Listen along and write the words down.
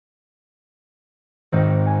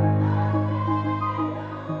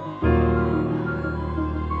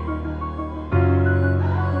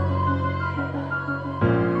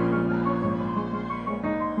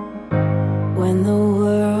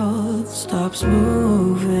keeps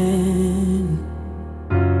moving,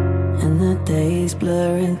 and the days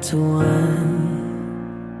blur into one.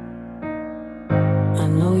 I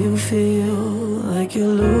know you feel like you're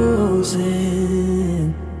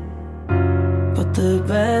losing, but the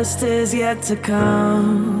best is yet to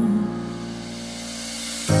come.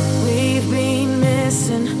 We've been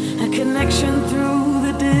missing a connection through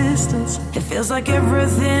the distance. It feels like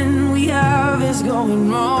everything we have is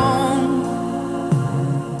going wrong.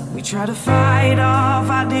 We try to fight off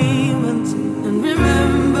our demons and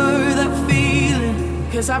remember that feeling,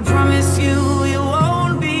 'cause I promise you it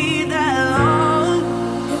won't be that long.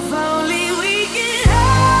 If only we could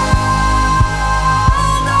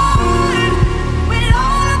hold on. When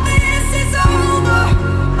all of this is over,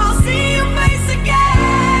 I'll see your face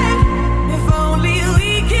again. If only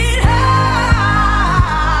we could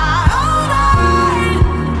hold on.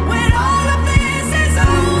 When all of this is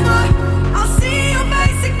over, I'll see your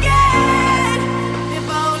face again. If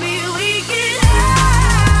only we could hold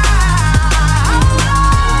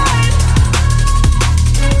on.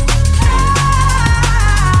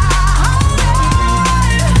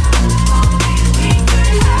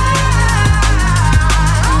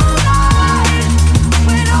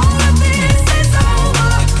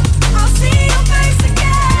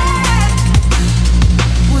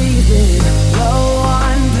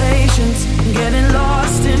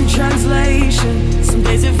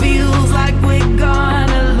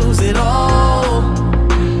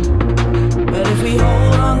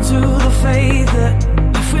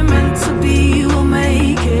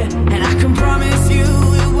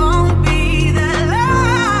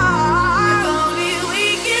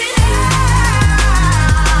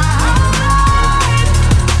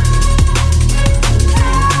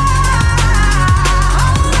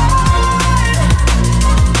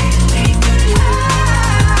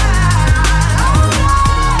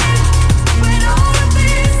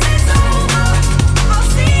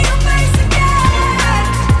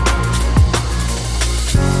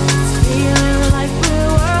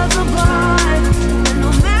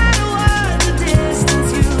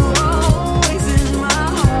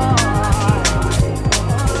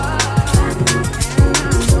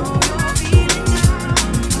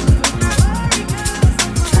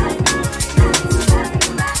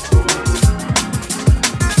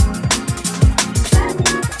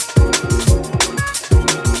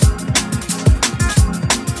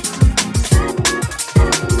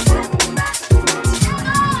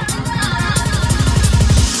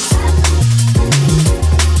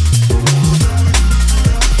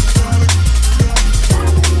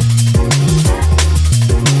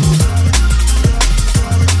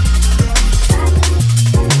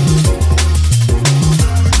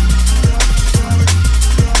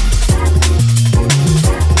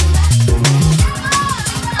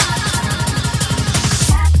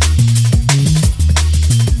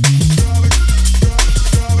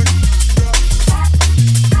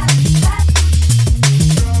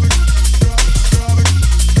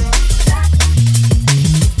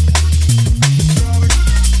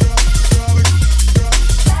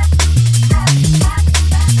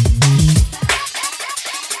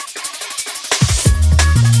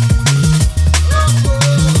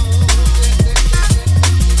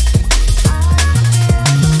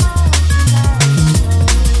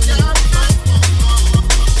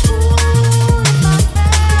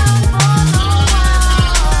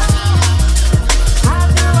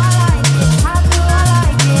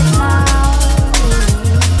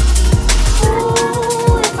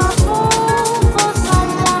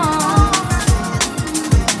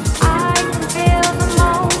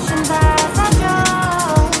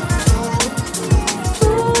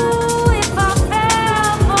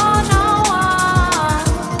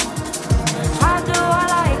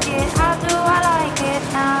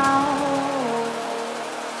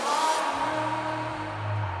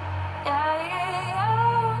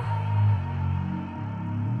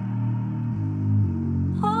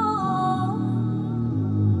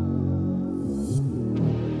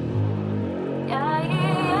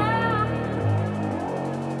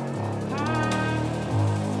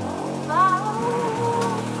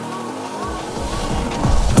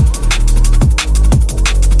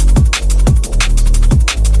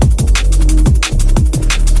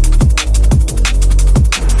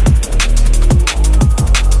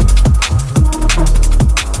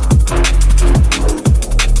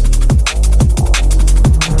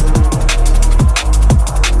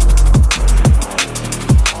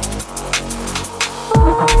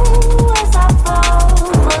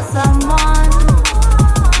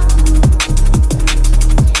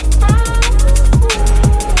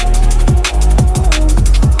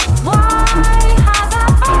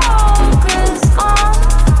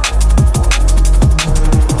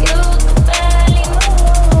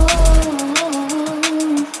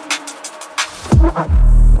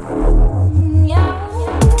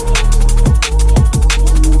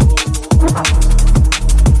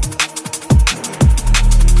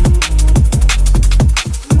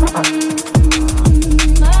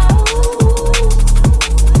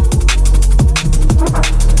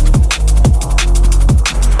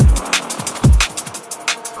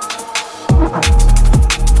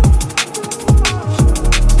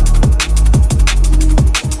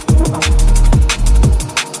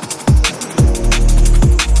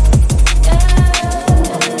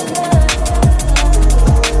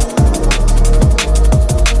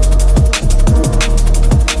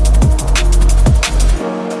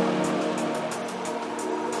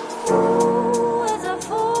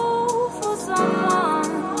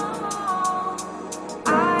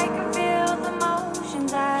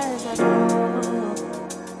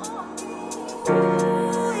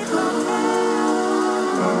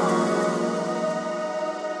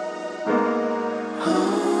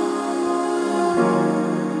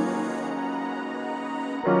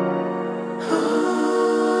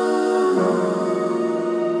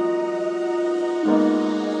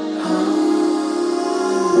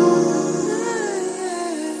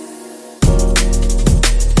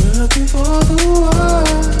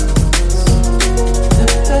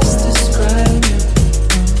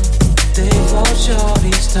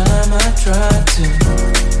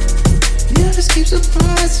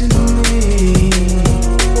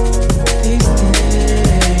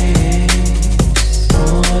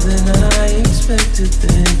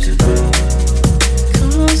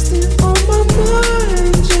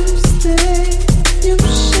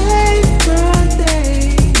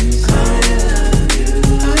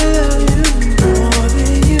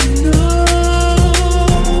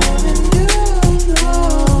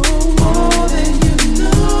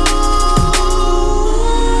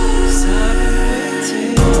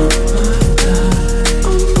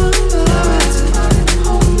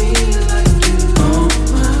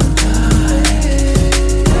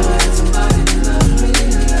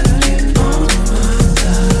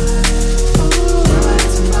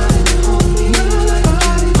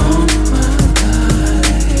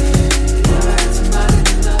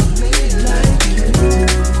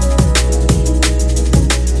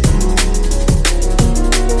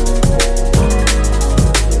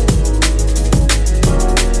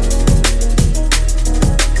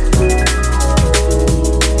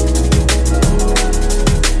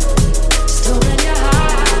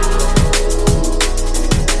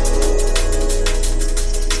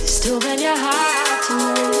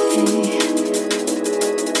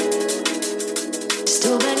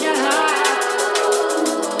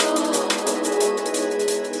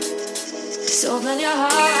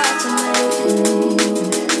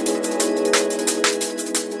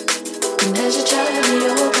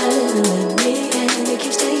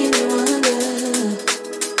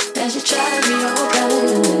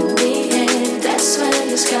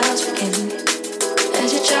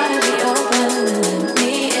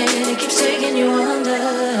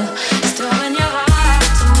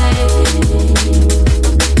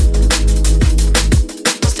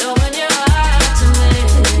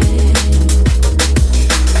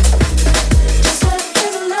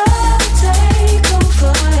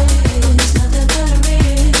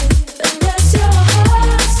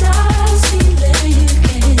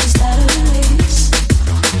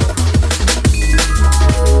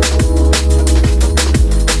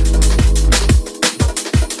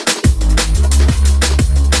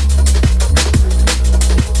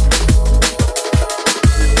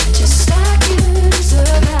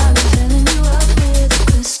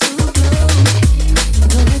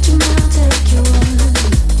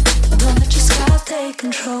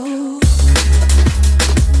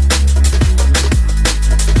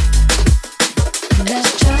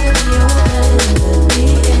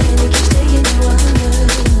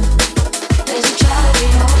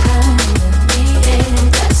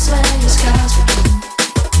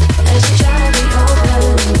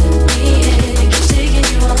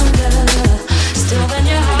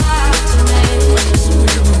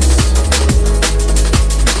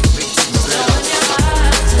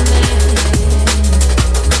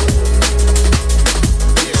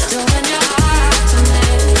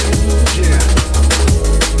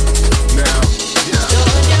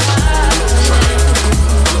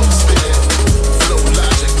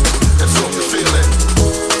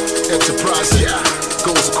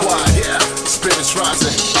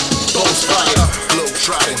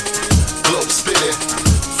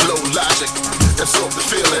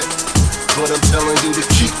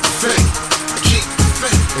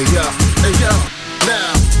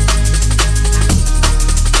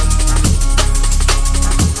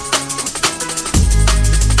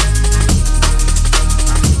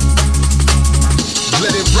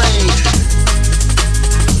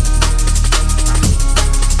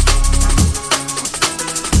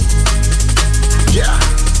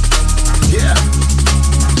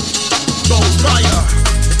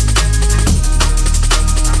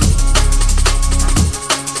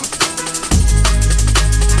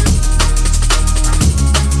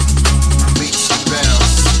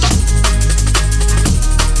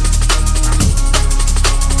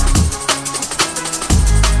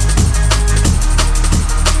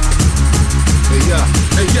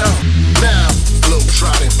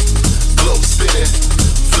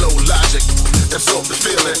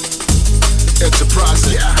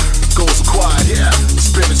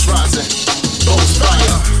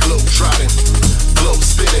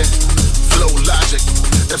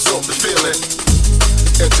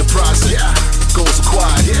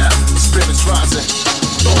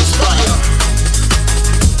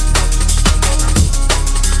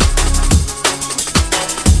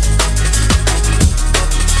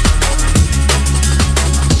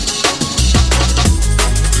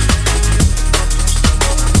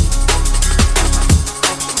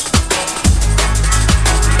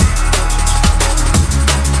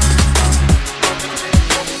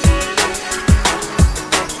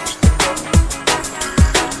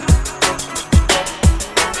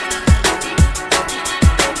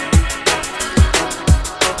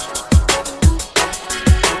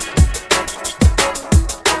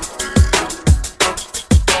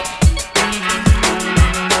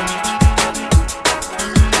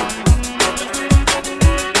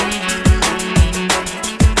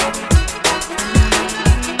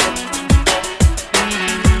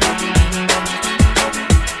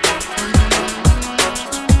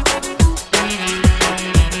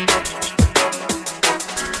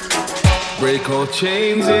 cold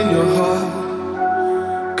chains in your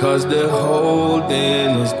heart, 'cause they're holding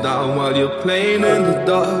us down while you're playing in the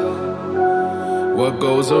dark. What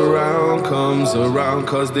goes around comes around,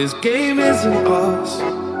 'cause this game isn't ours.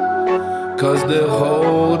 'Cause they're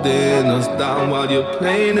holding us down while you're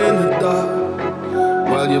playing in the dark.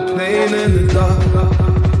 While you're playing in the dark.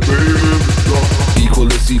 Equal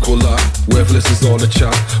is equal up, worthless is all the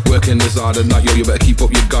chat. Working is hard enough, yo, you better keep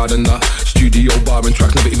up your guard and that. Studio bar and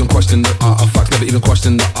tracks, never even question the artifacts, never even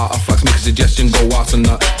question the artifacts. Make a suggestion, go out and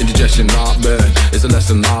that. Indigestion, not burn, it's a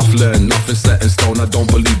lesson I've learned. Nothing set in stone, I don't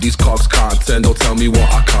believe these cogs can't turn. Don't tell me what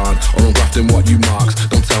I can't, or I'm grafting what you marks.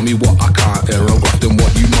 Don't tell me what I can't hear, I'm grafting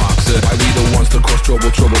what you marks. I be the ones to cause trouble,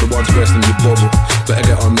 the ones first in your bubble. Better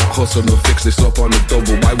get on that hustle and fix this up on the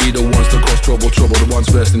double. Why we the ones to cause trouble, the ones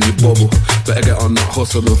first in your bubble. Better get on that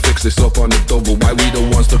hustle and fix this up on the double. Why we the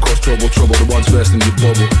ones to cause trouble, the ones first in your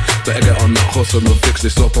bubble. Better get on that hustle and fix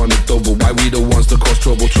this up on the double. Why we the ones to cause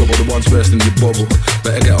trouble, the ones first in your bubble.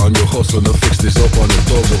 Better get on your hustle and fix this up on the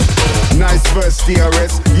double. Nice verse,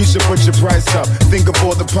 DRS, you should put your price up. Think of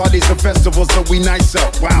all the parties and festivals that we nice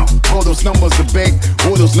up. Wow, all those numbers are big,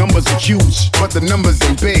 all those numbers are huge. But the numbers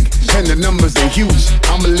ain't big, and the numbers ain't huge.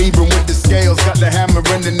 I'm a Libra with the scales, got the hammer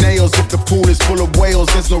and the nails. If the pool is full of whales,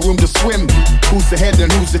 there's no room to swim. Who's the head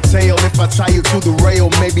and who's the tail? If I tie you to the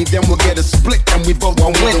rail, maybe then we'll get a split and we both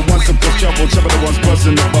won't win. The ones that put trouble, the ones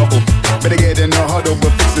busting the bubble. Better get in the huddle,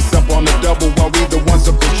 but fix this up on the double. While we the ones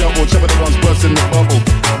that put trouble, the ones busting the bubble.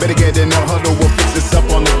 Better get in the huddle, we'll fix this up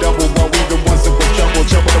on the double. While we the ones that put trouble,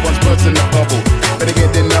 the ones busting the bubble. Better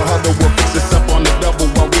get in the huddle, we'll fix this up on the double.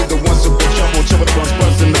 While we the ones that put trouble, the ones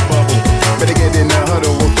busting the bubble. Better get in the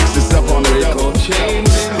huddle, we'll fix this up on the double.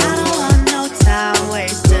 I don't want no time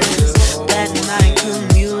wasters, bad mind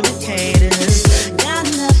communicators. Got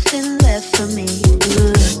nothing left for me,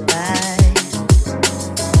 goodbye.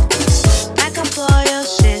 Back up all your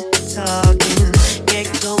shit talking, get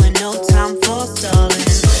going, no time for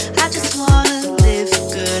stalling. I just wanna live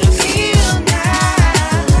good and feel nice.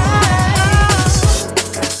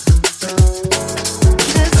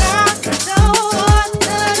 'Cause I don't want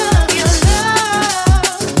none of your love.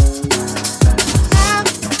 I've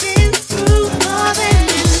been through more than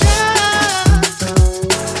enough.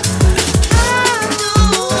 I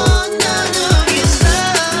don't want none of your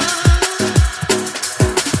love.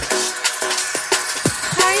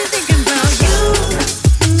 How you thinking about you?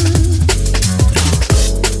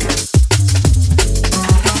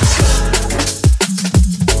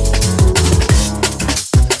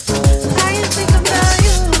 How you think about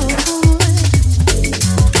you?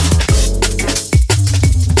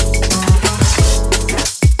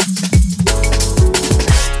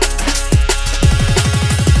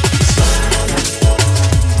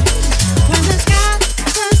 When the sky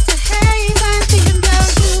turns to haze, I'm thinking about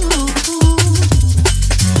you.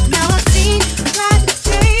 Now I see bright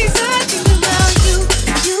days, I'm thinking about you,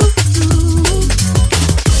 you.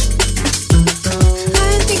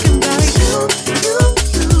 I'm thinking about you, you.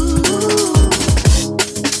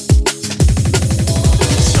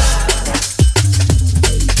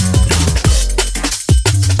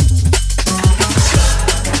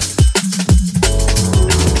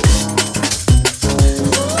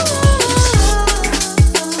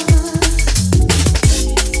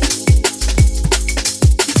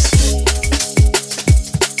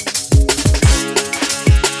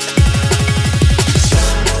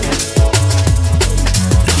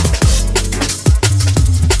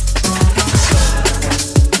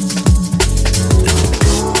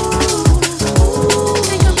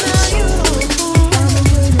 Think about you.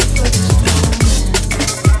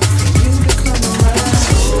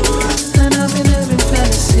 And I've been having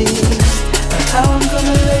fantasy of how I'm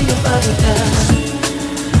gonna lay your body down.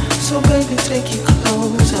 So baby, take your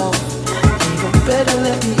clothes off. Even better,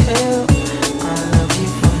 let me help. I love you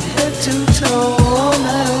from head to toe, all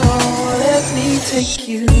night long. Let me take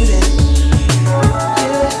you there.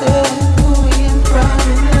 Yeah, we in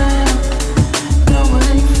private now. No one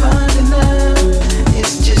ain't finding out.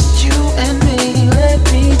 It's just you and me. Let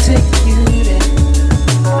me take you there.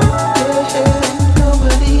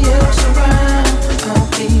 Nobody else around. I'll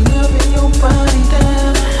be loving your body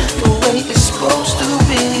down the way it's supposed to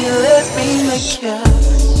be. Let me make ya.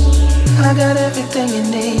 I got everything you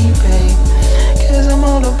need, babe. 'Cause I'm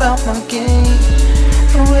all about my game.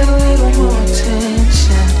 And with a little more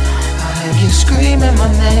attention, I'll have you screaming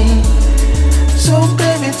my name. So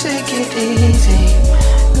baby, take it easy.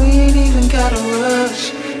 We ain't even gotta rush.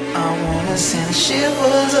 I wanna send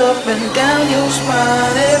shivers up and down your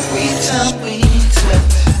spine every time we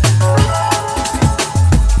touch.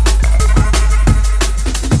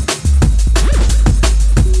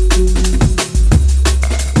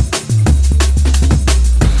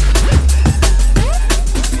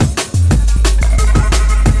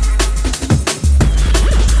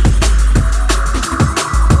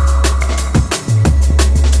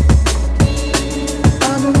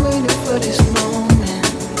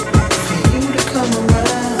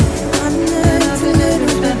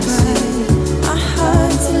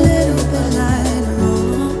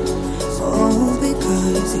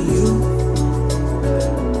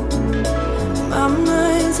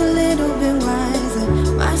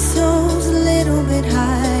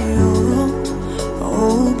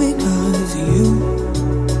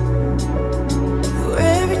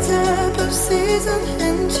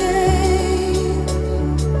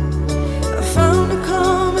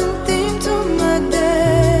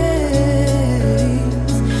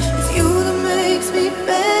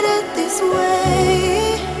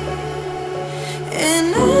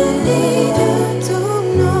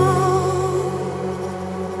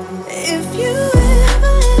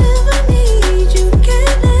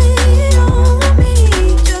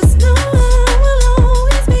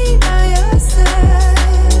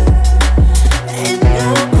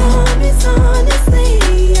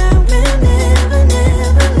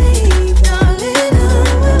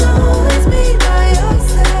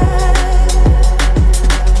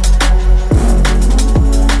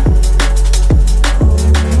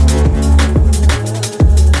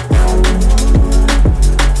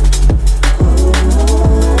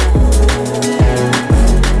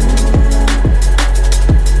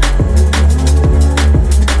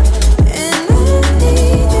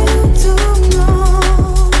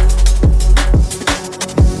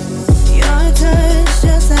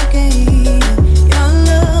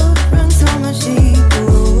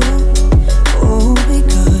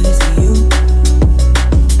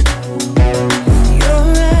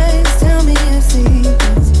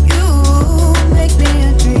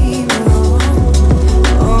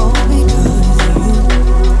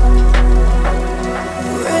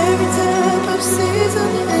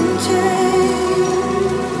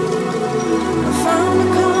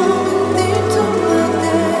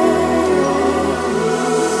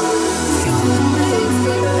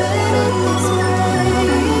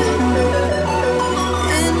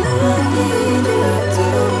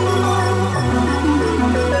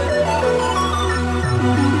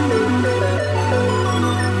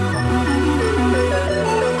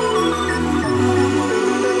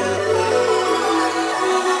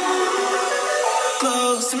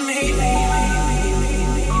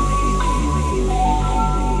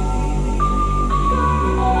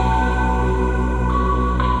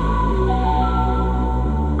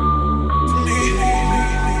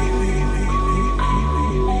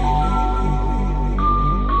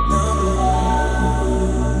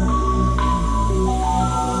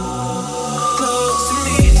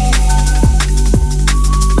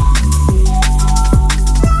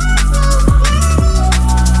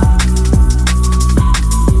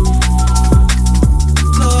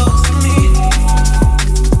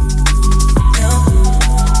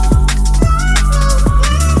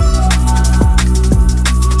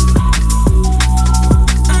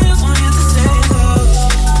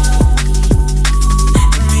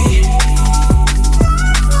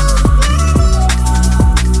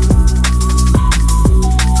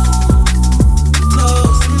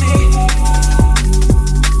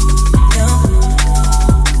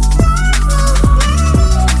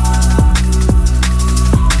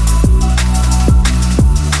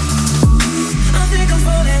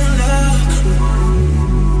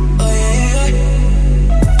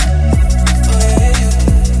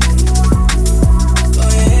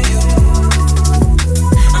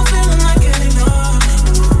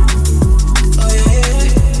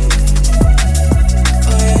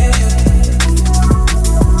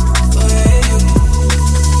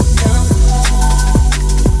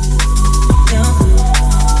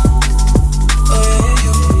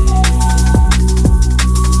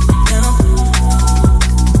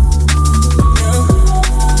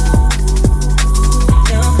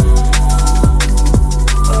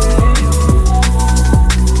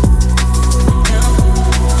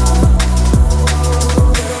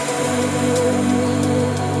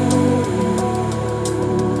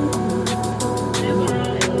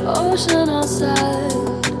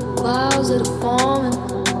 that are forming.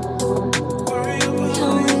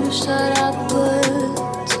 Tell me to shut out the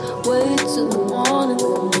words, wait till the morning.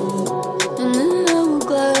 And in the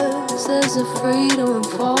hourglass, there's a freedom in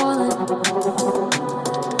falling.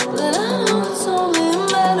 But I know it's only a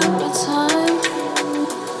matter of time.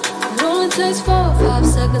 It only takes 4 or 5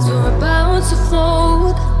 seconds, we're about to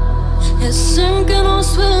float. It's sinking or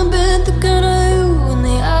swimming, thinking of you in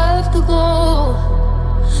the afterglow.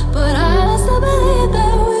 But I still believe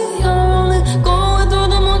that we are only going through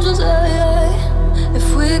the motions, If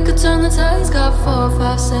we could turn the tides, got 4 or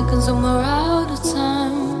 5 seconds and we're out of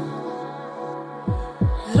time.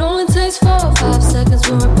 It only takes 4 or 5 seconds,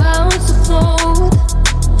 we're about to float.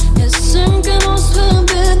 It's sinking or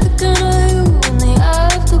swimming, thinking of you in the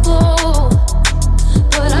afterglow.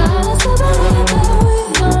 But I still believe that we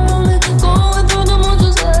are only going through the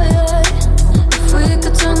motions, If we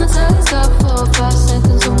could turn the tides, got 4 or 5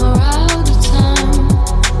 seconds and we're out of time.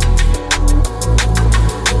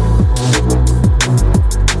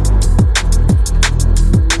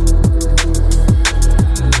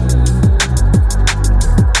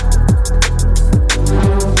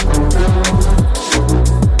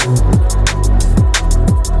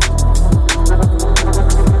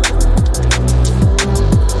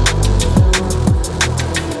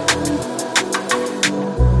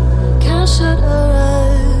 Can't shut our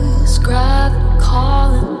eyes, gravity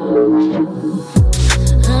calling.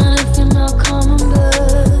 And if you're not coming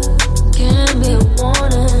back, can be a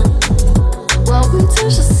warning. While we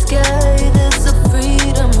touch the sky, there's a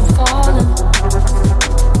freedom falling.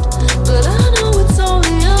 But I know it's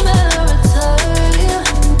only a matter of time.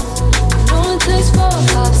 It only takes 4 or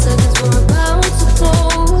 5 seconds, we're about to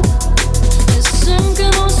float. It's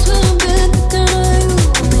sinking or swimming, thinking of you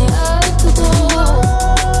in the afterglow.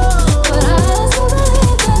 But I still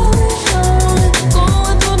believe that we are only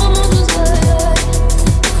going through the motions,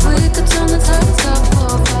 If we could turn the tides, got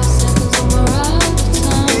 4 or 5 seconds and we're out of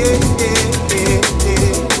time.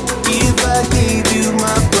 If I gave you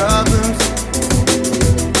my problems,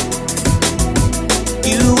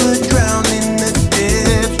 you would drown in the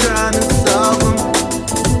depths trying to solve them.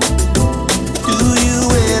 Do you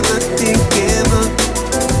ever think ever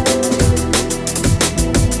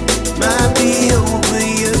might be over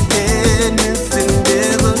your head this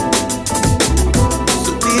endeavor?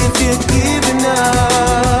 So if you're giving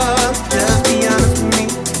up, just be honest with me.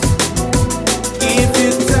 If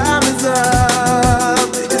your time is up,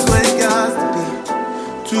 it is what it got to be.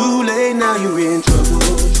 Too late now, you're in trouble,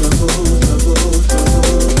 trouble, trouble, trouble.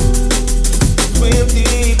 Swim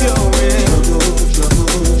deep, you're in trouble,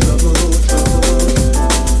 trouble, trouble, trouble.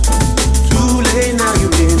 Too late now,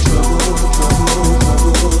 you're in trouble, trouble,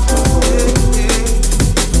 trouble, trouble.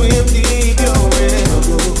 Swim deep, you're in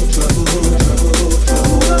trouble, trouble, trouble,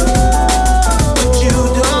 trouble. But you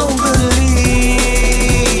don't believe.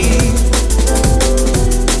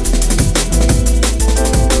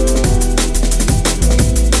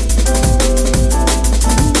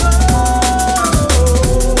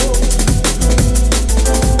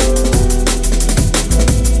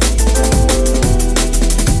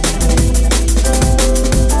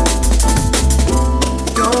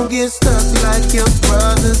 Don't get stuck like your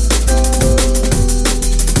brothers.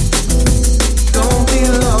 Don't be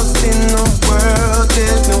lost in the world,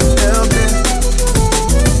 there's no helping.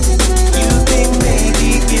 You think maybe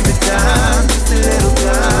give it time, just a little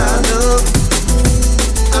time. Look,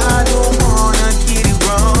 I don't wanna get it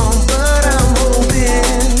wrong, but I'm hoping.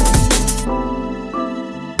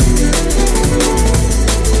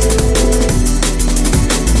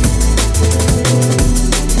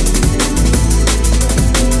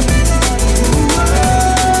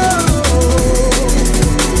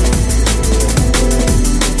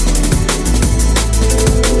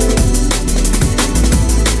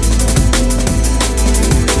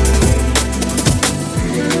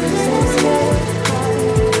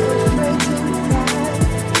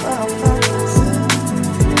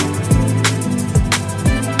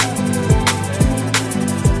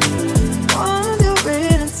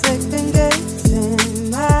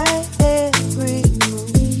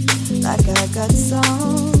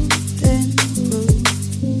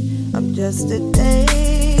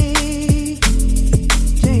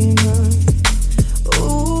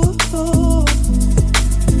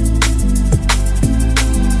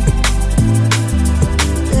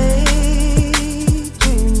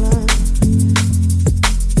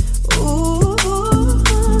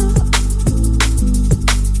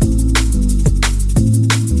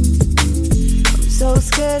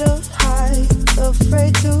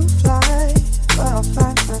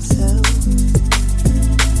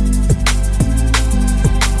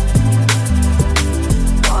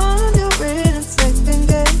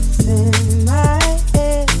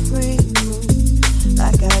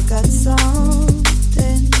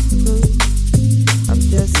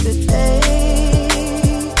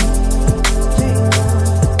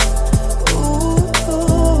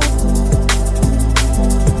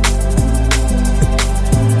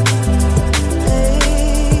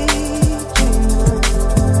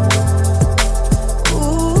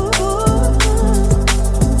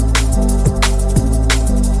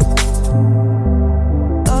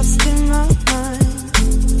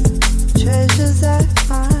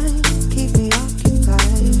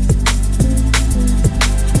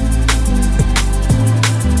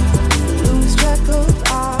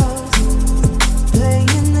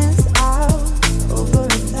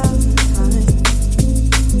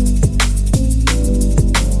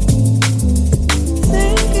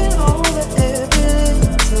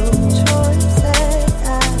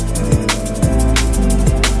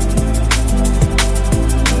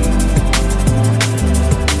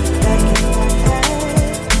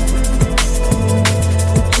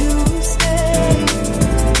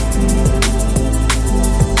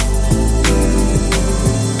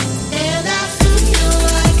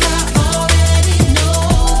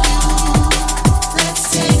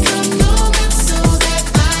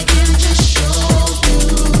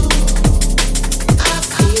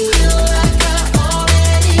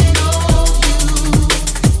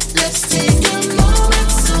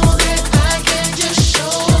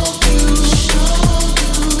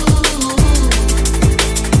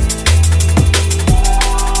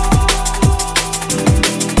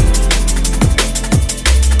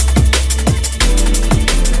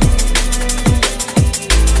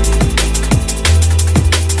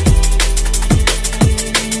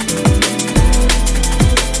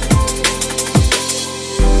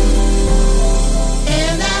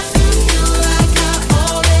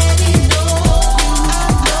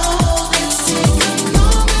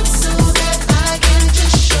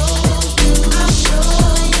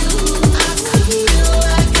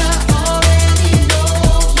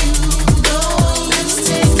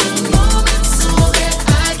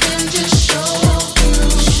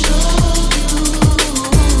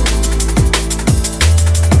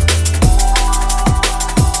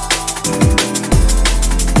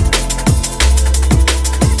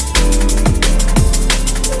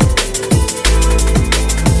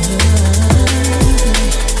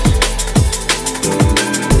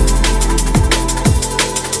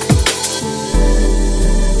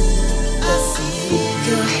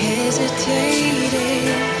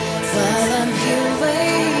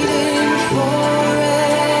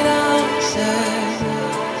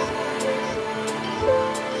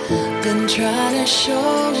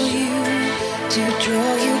 show you, to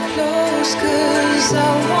draw you close, 'cause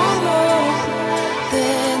I want more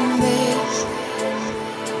than this.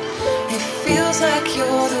 It feels like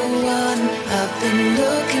you're the one I've been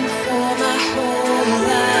looking for my whole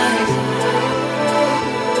life.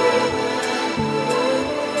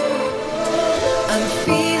 I'm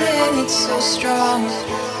feeling it so strong,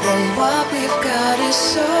 and what we've got is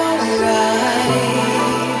so right.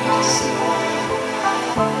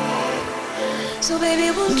 So baby,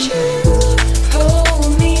 won't you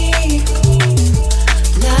hold me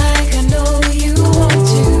like I know you want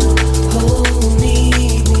to hold me?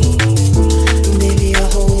 Baby, I'll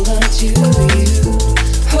hold on to you.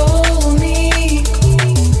 Hold me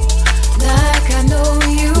like I know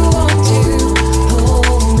you want to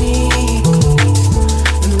hold me.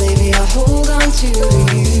 Baby, I'll hold on to you.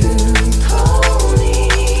 Hold me.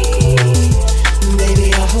 Baby,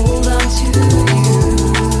 I'll hold on to you.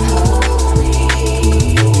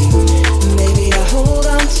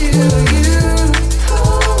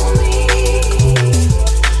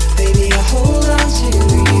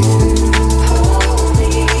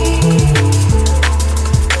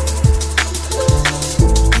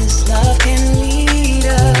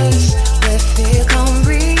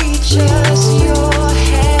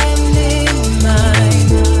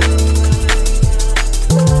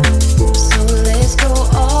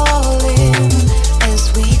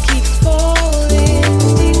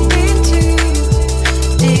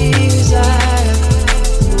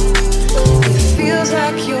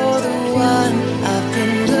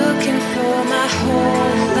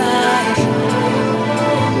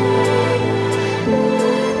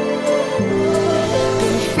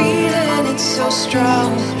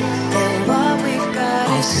 Strong, and what we've got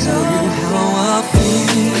is so. I'll tell you how I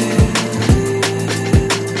feel.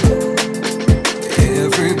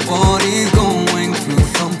 Everybody's going through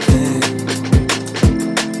something,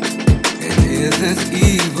 and is this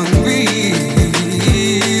even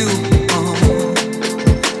real?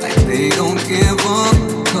 Like they don't give up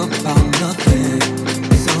about nothing.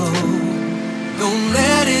 So don't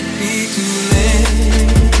let it be too late.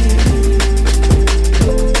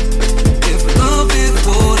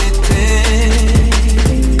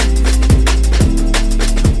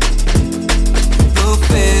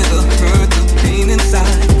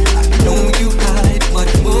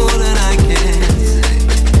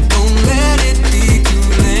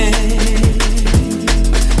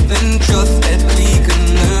 Trust that we can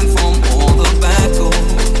learn from all the battles.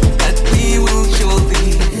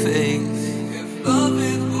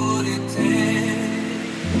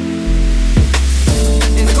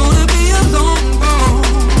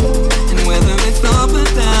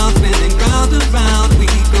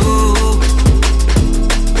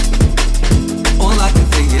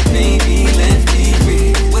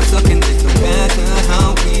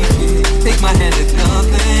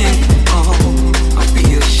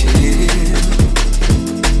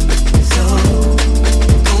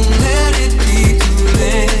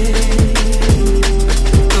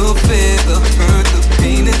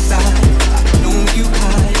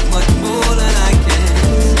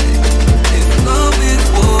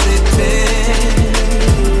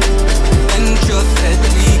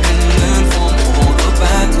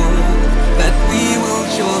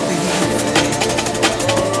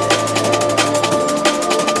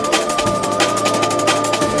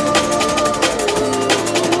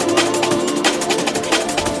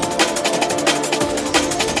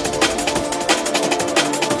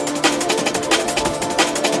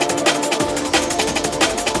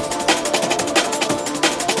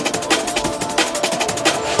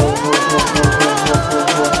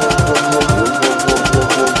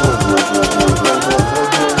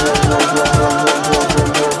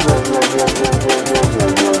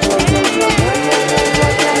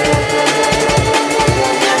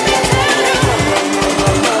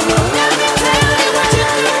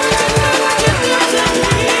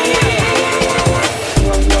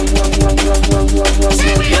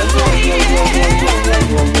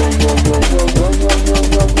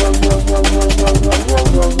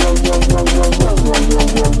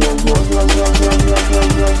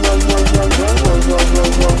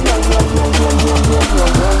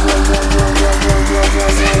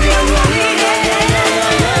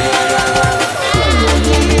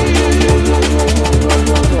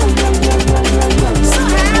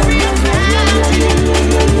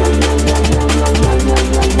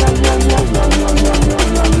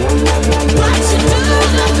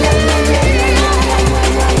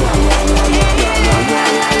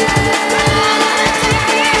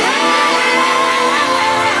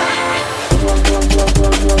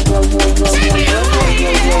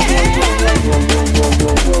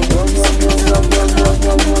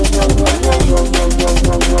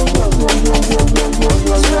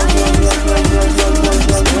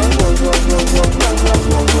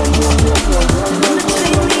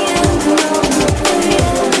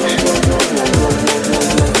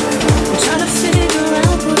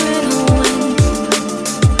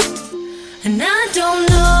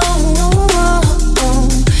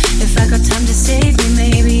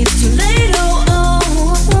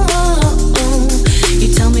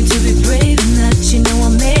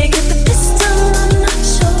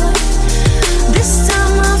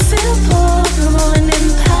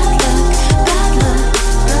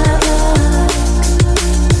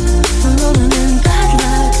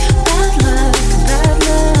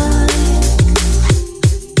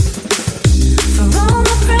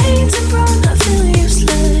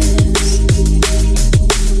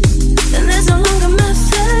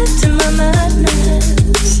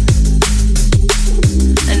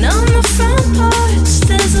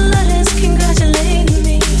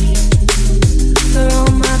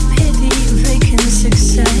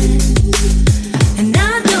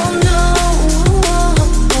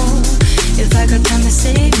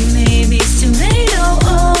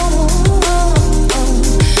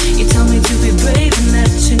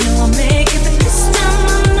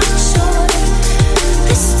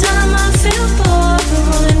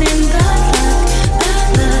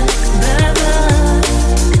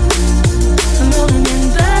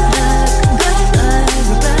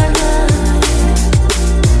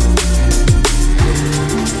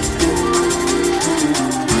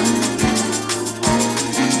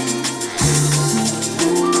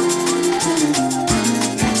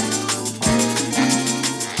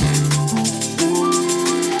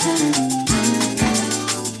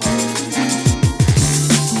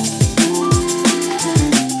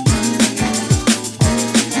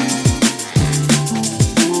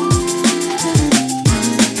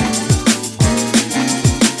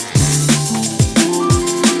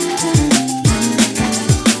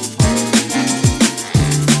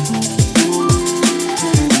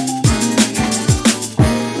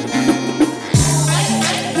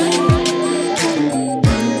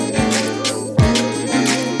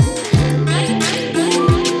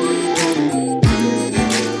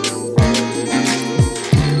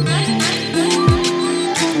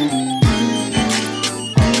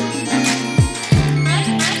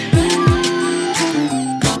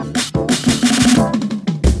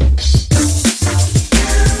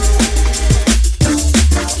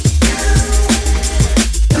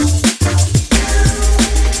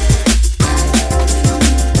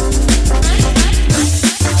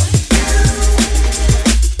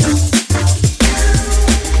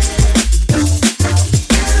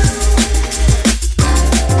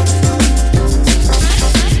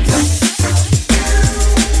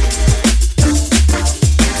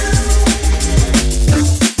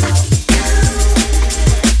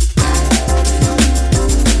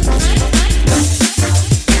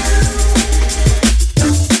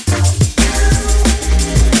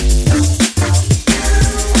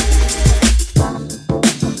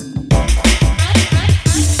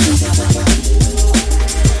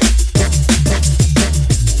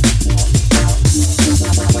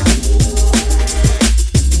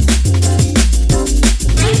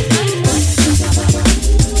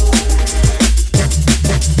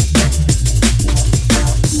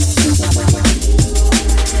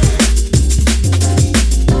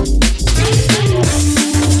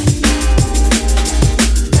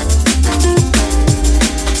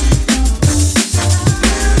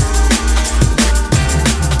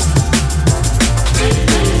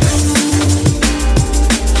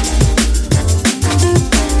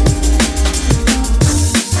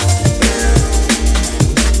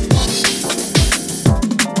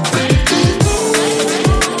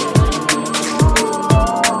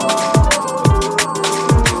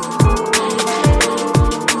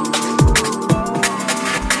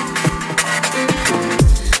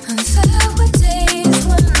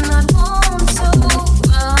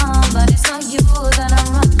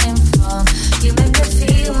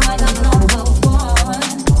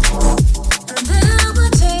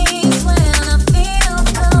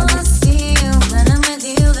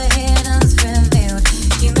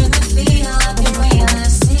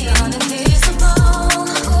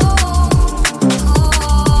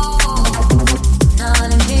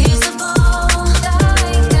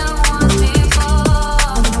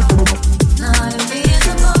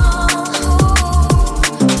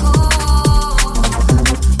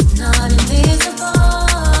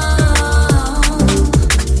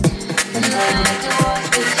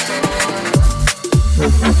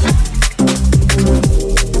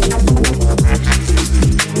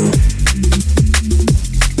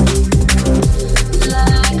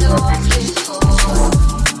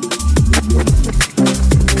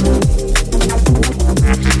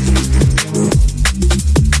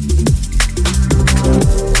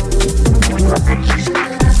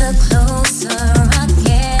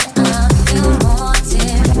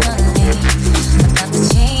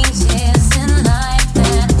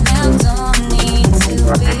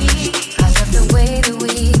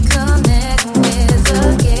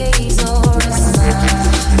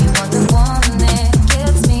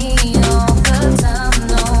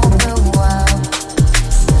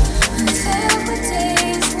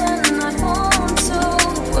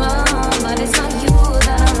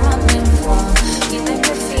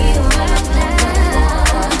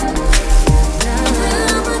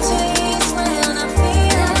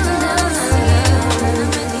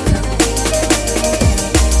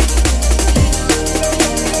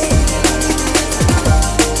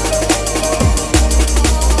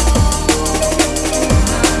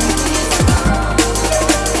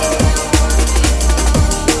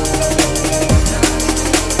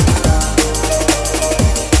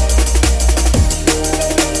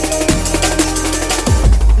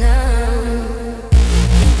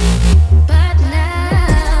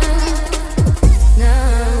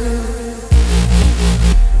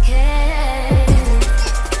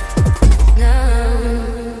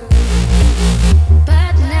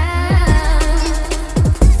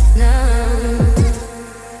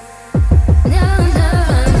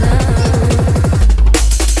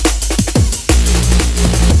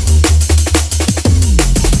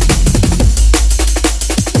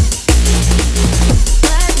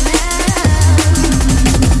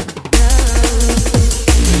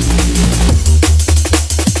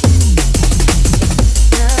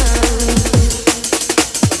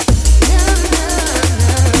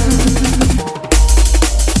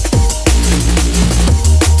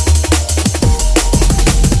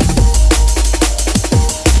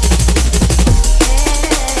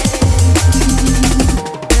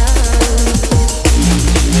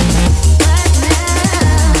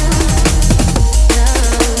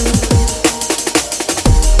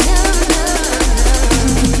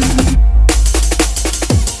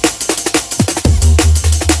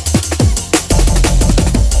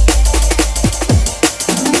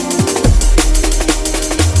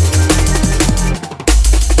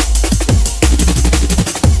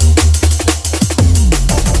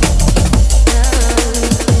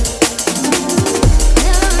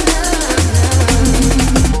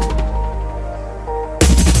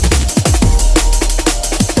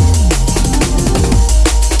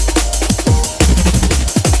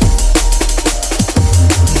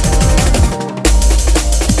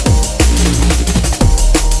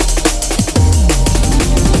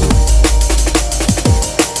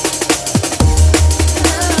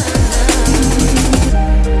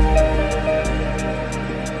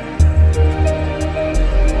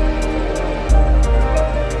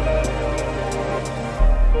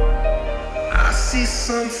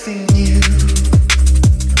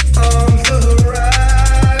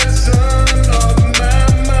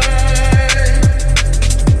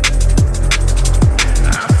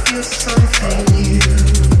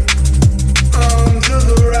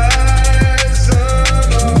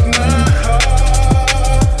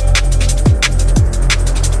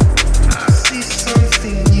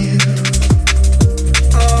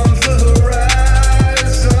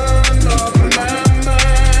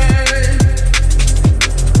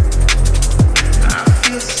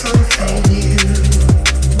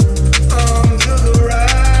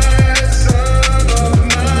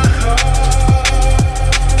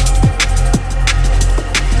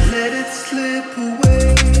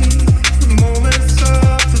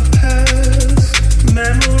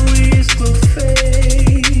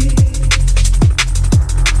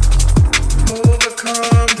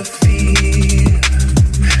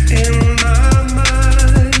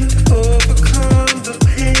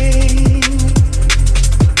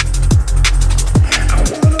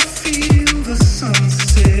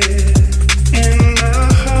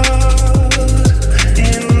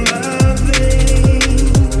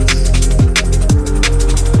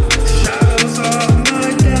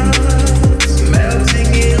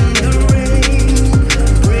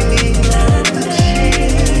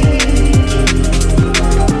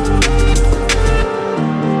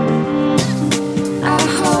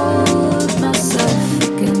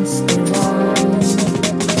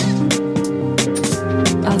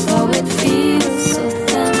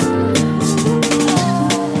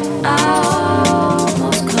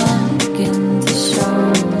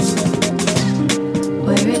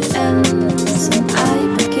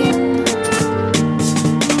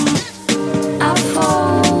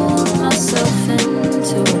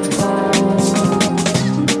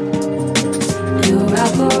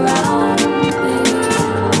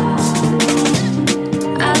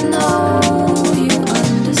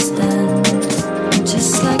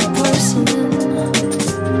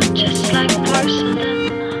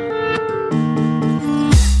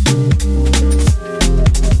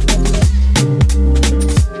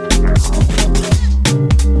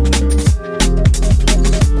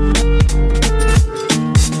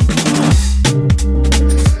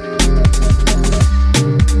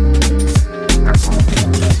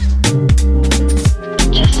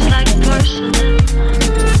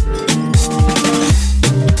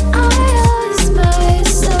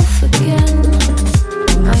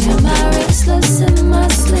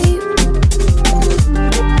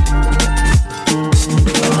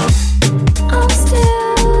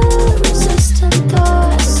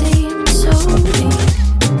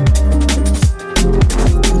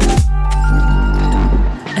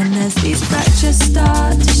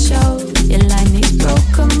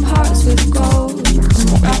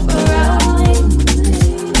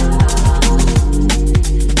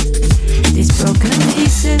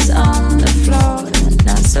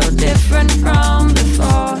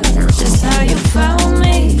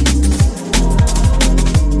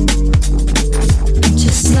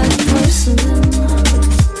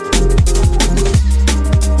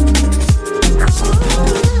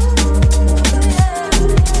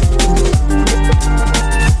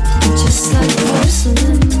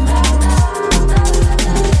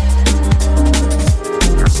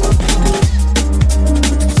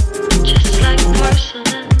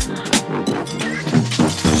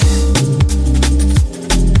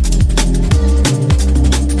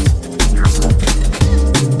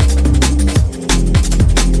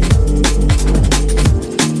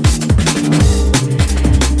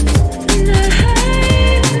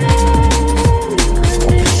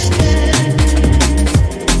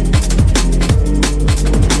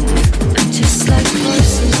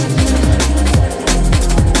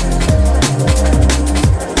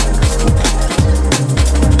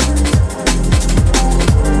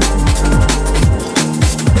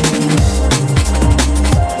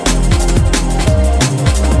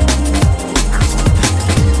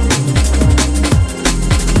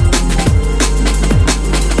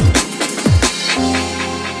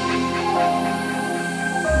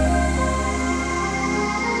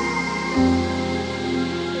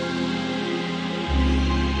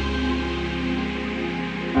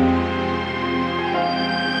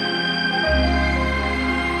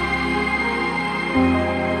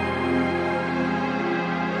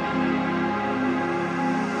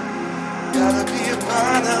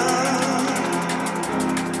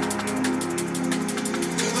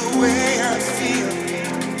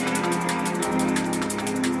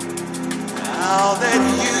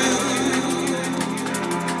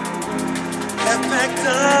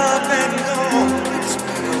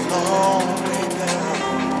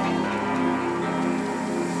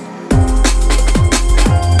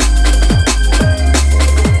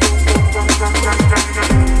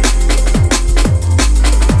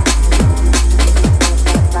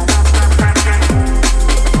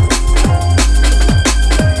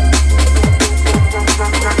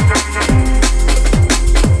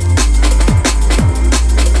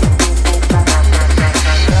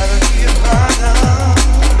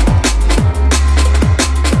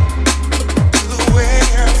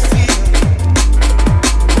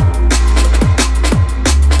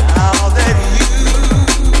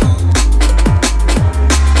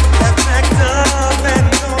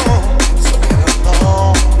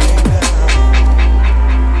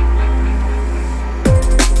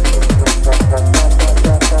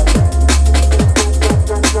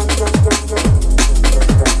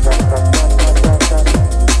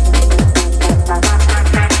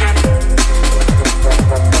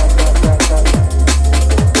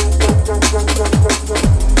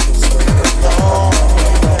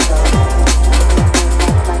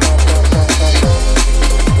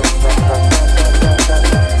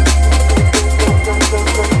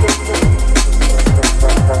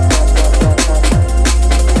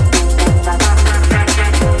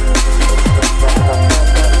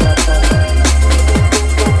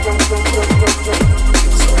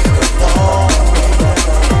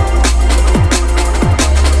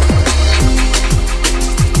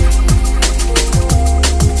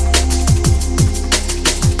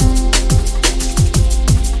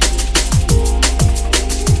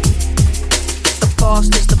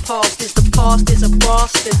 past is a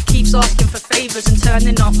bastard. Keeps asking for favours and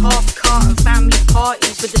turning up half-carton family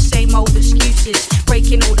parties with the same old excuses.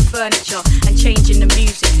 Breaking all the furniture and changing the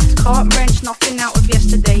music. Can't wrench nothing out of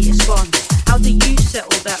yesterday, it's gone. How do you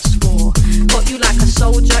settle that score? Got you like a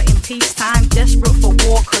soldier in peacetime, desperate for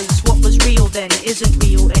war, cause what was real then isn't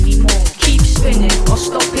real anymore. Keep spinning or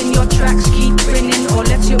stop in your tracks, keep grinning or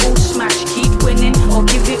let it all smash. Keep winning or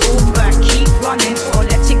give it all back. Keep running or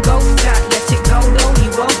let it go flat. Let it go though, you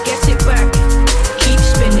won't get it back. Keep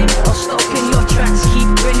spinning or stop in your tracks,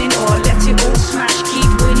 keep grinning or let it all smash.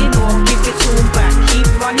 Keep winning or give it all back.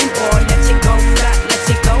 Keep running or let it go flat. Let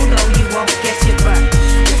it go though, you won't get it back.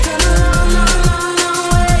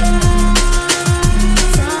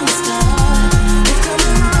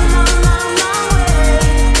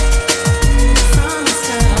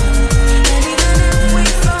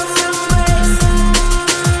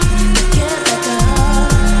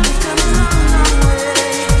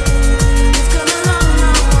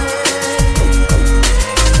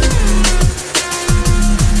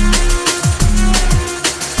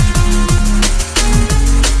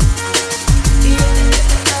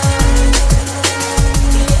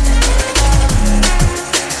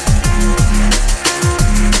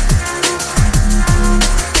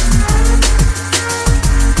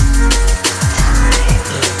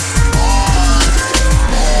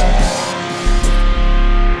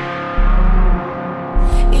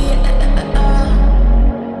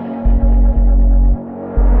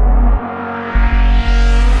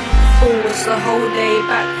 The whole day,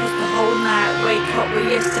 back was the whole night. Wake up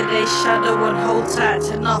with yesterday's shadow and hold tight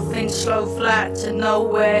to nothing. Slow flat to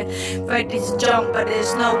nowhere. Ready to jump but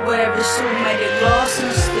there's nowhere. It's all made of glass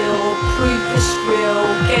and steel. Proof it's real.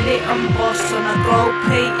 Get it embossed on a gold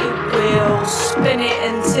plated wheel. Spin it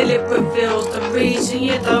until it reveals the reason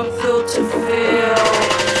you don't feel to feel.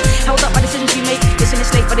 Held up by decisions you make. Listen,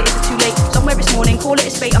 it's late, but it isn't too late. Somewhere this morning, call it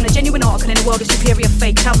a fate. I'm the genuine article in a world of superior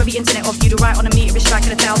fake. How very internet of you to write on a meter is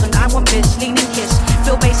striking 1,000. I want this, lean and kiss.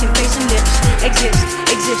 Feel bass in face and lips.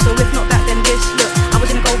 Exist, or if not that, then this. Look, I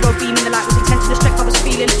was in a gold road beaming. The light was intense, the strength I was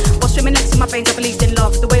feeling. While swimming next to my veins, I believed in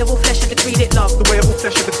love. The way of all flesh had decreed it, love. The way of all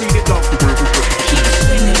flesh had decreed it, love. The way of all flesh had decreed it. Keep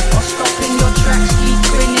spinning, or stop in your tracks. Keep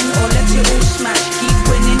grinning, or let it all smash. Keep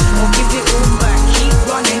winning, or give it all back. Keep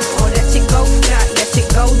running, or let it go flat. Let it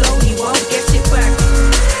go though, you won't get it back.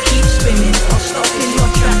 Keep spinning, or stop in your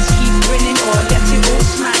tracks. Keep grinning, or let it all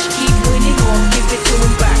smash. Keep winning, or give it all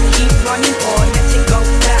back. Keep running, or let it go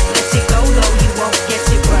flat. Let it go though, you won't get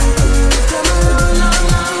it back.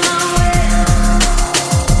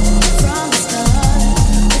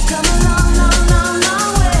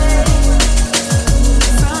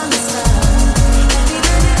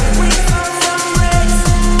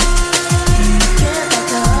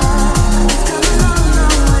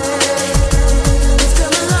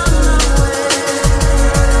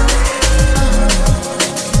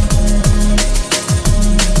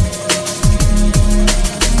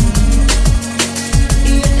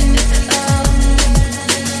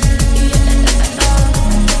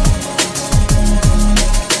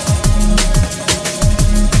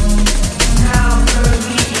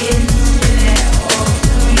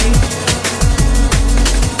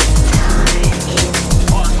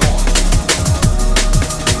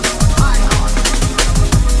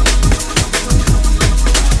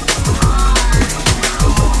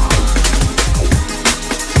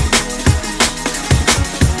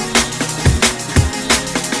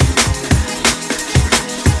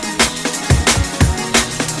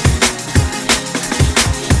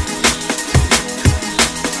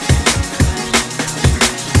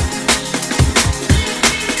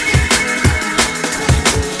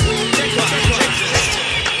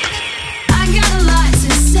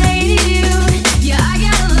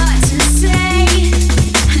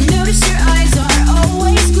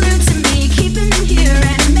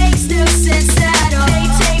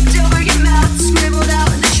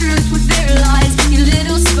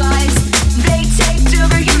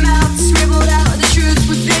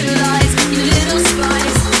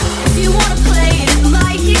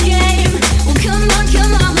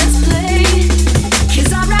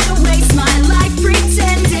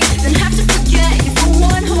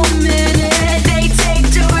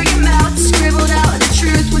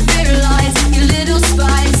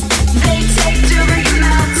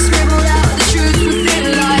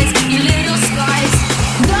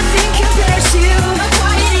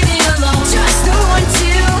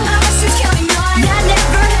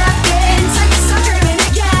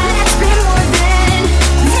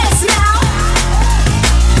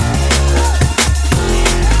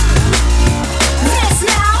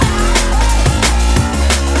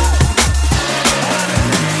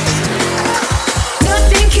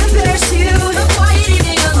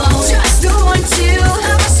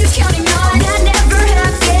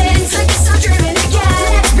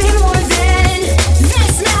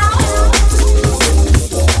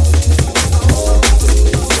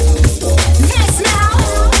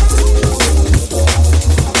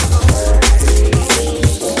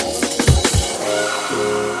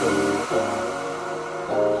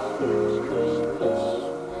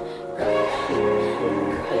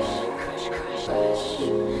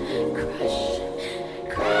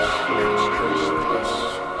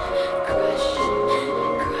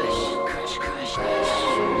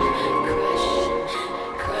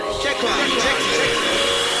 Check